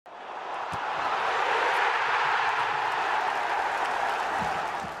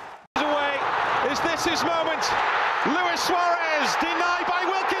Is this his moment? Luis Suárez, denied by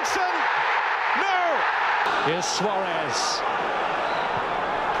Wilkinson. No! Here's Suárez.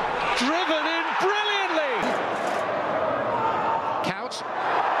 Driven in brilliantly. Count.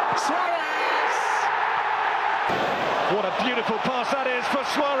 Suárez! What a beautiful pass that is for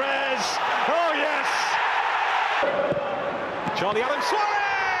Suárez. Oh, yes! Charlie Adam Suárez!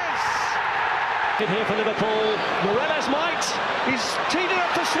 Here for Liverpool. Morelos might. He's teed it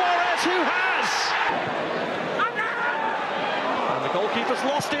up to Suárez, who has. And the goalkeeper's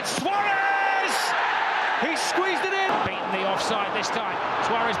lost it. Suárez! He's squeezed it in. Beaten the offside this time.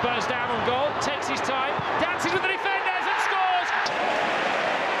 Suárez burns down on goal, takes his time, dances with the defenders and scores.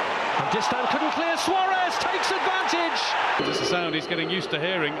 And Distan couldn't clear. Suárez takes advantage. It's a sound he's getting used to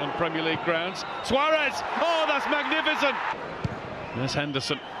hearing on Premier League grounds. Suárez! Oh, that's magnificent! There's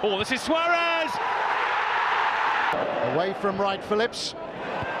Henderson. Oh, this is Suárez! Away from Wright Phillips.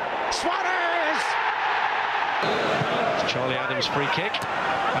 Suárez! It's Charlie Adams' free kick.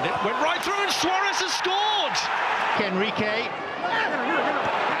 And it went right through, and Suárez has scored! Enrique.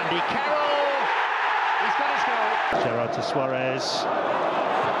 Andy Carroll. He's got his goal. Gerrard to Suárez.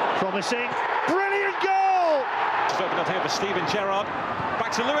 Promising. Brilliant goal! It's opened up here for Steven Gerrard.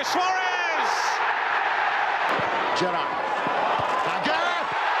 Back to Luis Suárez! Gerrard. Again!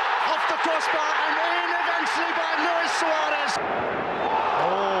 Off the crossbar and in eventually by Luis Suárez.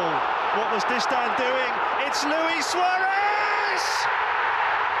 Oh, what was Distan doing? It's Luis Suárez!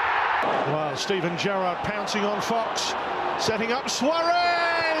 Well, Steven Gerrard pouncing on Fox, setting up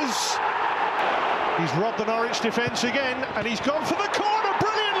Suárez! He's robbed the Norwich defence again, and he's gone for the corner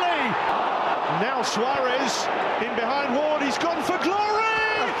brilliantly! Now Suárez in behind Ward, he's gone for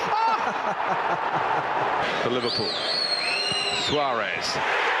glory! For Liverpool. Suárez. That's a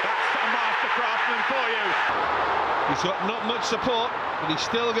master craftsman for you. He's got not much support, but he's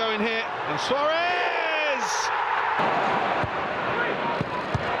still going here. And Suárez!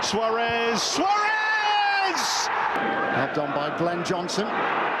 Suárez! Suárez! Helped on by Glenn Johnson.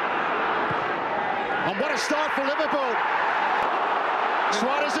 And what a start for Liverpool!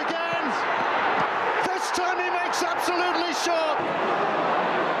 Suárez again! This time he makes absolutely sure!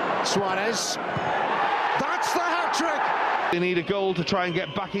 Suárez. That's the hat-trick! They need a goal to try and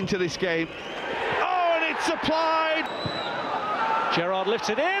get back into this game. Oh, and it's applied! Gerrard lifts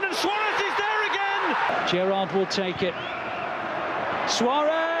it in, and Suárez is there again! Gerrard will take it.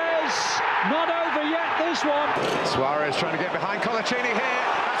 Suárez! Not over yet, this one. Suárez trying to get behind Colaccini here.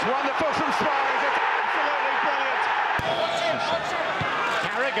 That's wonderful from Suárez. It's absolutely brilliant.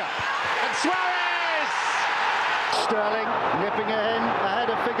 Carragher and Suárez! Sterling nipping in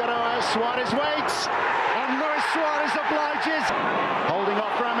ahead of Figueroa. Suárez waits, and Luis Suárez obliges. Holding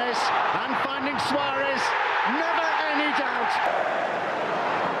off Rames and finding Suárez. Never any doubt.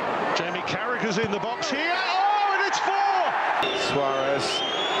 Jamie Carragher's in the box here. Oh, and it's 4! Suárez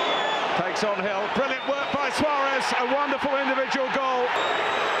takes on Hill. Brilliant work by Suárez. A wonderful individual goal.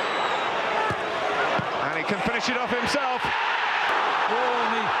 And he can finish it off himself. Oh,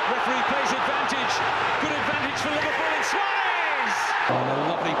 and the referee plays advantage. Good advantage for Liverpool. It's Suárez! Oh, a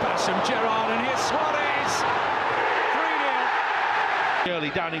lovely pass from Gerrard, and here's Suárez. 3-0.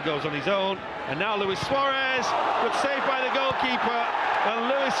 Early Downing goes on his own, and now Luis Suárez, but saved by the goalkeeper, and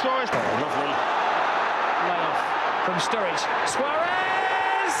Luis Suárez. Lovely layoff from Sturridge.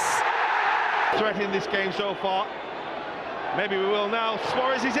 Suárez! Threatening this game so far. Maybe we will now.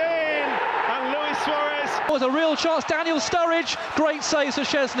 Suárez is in, and Luis Suárez. It was a real chance. Daniel Sturridge, great save for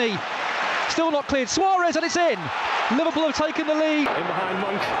Szczesny. Still not cleared. Suárez, and it's in. Liverpool have taken the lead. In behind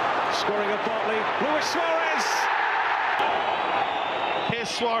Monk, scoring at Bartley. Luis Suárez! Here's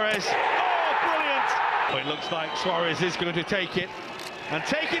Suárez. Oh, brilliant! Oh, it looks like Suárez is going to take it, and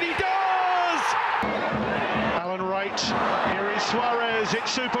take it he does! Alan Wright, here is Suárez,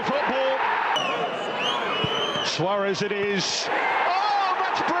 it's super football. Suárez it is. Oh,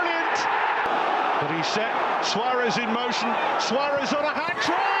 that's brilliant! But he's set, Suárez in motion, Suárez on a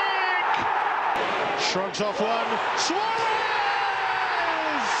hat-trick! Shrugs off one, Suárez!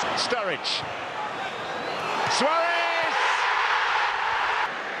 Sturridge. Suárez!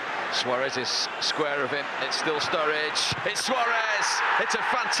 Suárez is square of him. It's still Sturridge. It's Suárez. It's a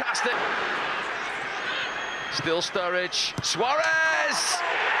fantastic. Still Sturridge. Suárez!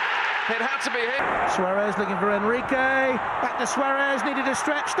 It had to be him. Suárez looking for Enrique. Back to Suárez. Needed a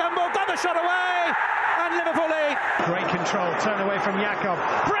stretch. Stumbled. Got the shot away. And Liverpool lead. Great control, turn away from Jakob.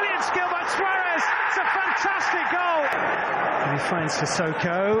 Brilliant skill by Suárez. It's a fantastic goal. And he finds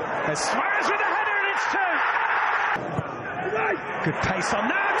Sissoko. There's Suárez with a header, and it's 2. Good pace on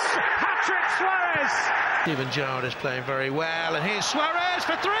that. Hat-trick Suárez. Steven Gerrard is playing very well. And here's Suárez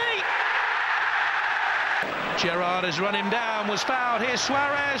for 3. Gerrard has run him down, was fouled. Here's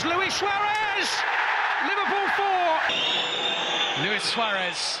Suárez, Luis Suárez! Liverpool 4. Luis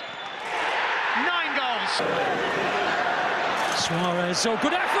Suárez. 9 goals. Suárez, oh,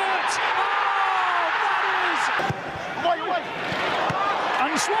 good effort! Oh, that is... Wait.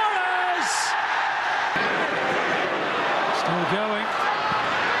 And Suárez! Still going.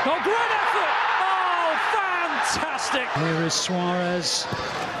 Oh, great effort! Oh, fantastic! Here is Suárez.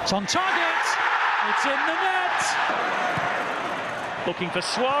 It's on target. It's in the net. Looking for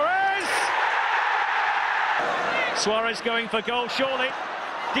Suárez. Suárez going for goal, surely.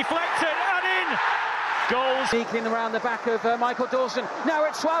 Deflected and in. Goals. Sneaking around the back of Michael Dawson. Now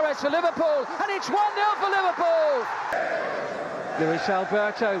it's Suárez for Liverpool, and it's 1-0 for Liverpool. Luis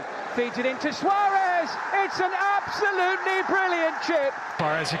Alberto feeds it into Suárez. It's an absolutely brilliant chip.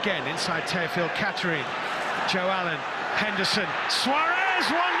 Suárez again inside Teofil Catherine. Joe Allen, Henderson, Suárez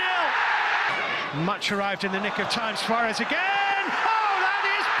 1-0. Much arrived in the nick of time. Suárez again. Oh, that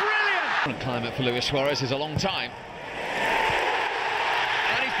is brilliant. Climate for Luis Suárez is a long time.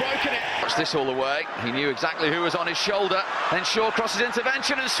 And he's broken it. Watch this all the way. He knew exactly who was on his shoulder. Then Shaw crosses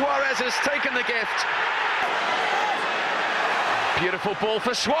intervention and Suárez has taken the gift. Beautiful ball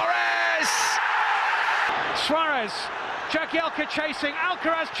for Suárez. Suárez. Jagielka chasing,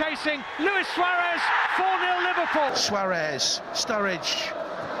 Alcaraz chasing, Luis Suárez, 4-0 Liverpool. Suárez, Sturridge.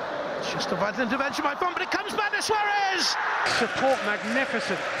 Just a vital intervention by Font, but it comes back to Suárez. Support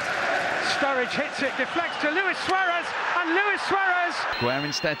magnificent. Sturridge hits it, deflects to Luis Suárez, and Luis Suárez. Guerre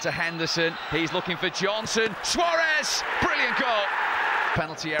instead to Henderson. He's looking for Johnson. Suárez, brilliant goal.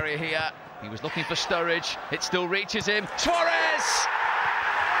 Penalty area here. He was looking for Sturridge. It still reaches him. Suárez.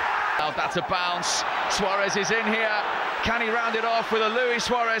 Oh, that's a bounce. Suárez is in here. Can he round it off with a Luis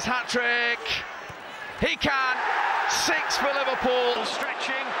Suárez hat-trick? He can. 6 for Liverpool.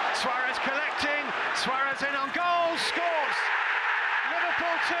 Stretching, Suárez collecting, Suárez in on goal, scores.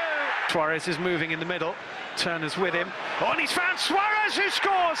 Liverpool 2. Suárez is moving in the middle. Turner's with him. Oh, and he's found Suárez who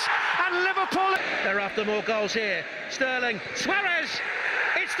scores. And Liverpool. They're after more goals here. Sterling, Suárez.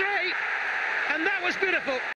 It's 3. And that was beautiful.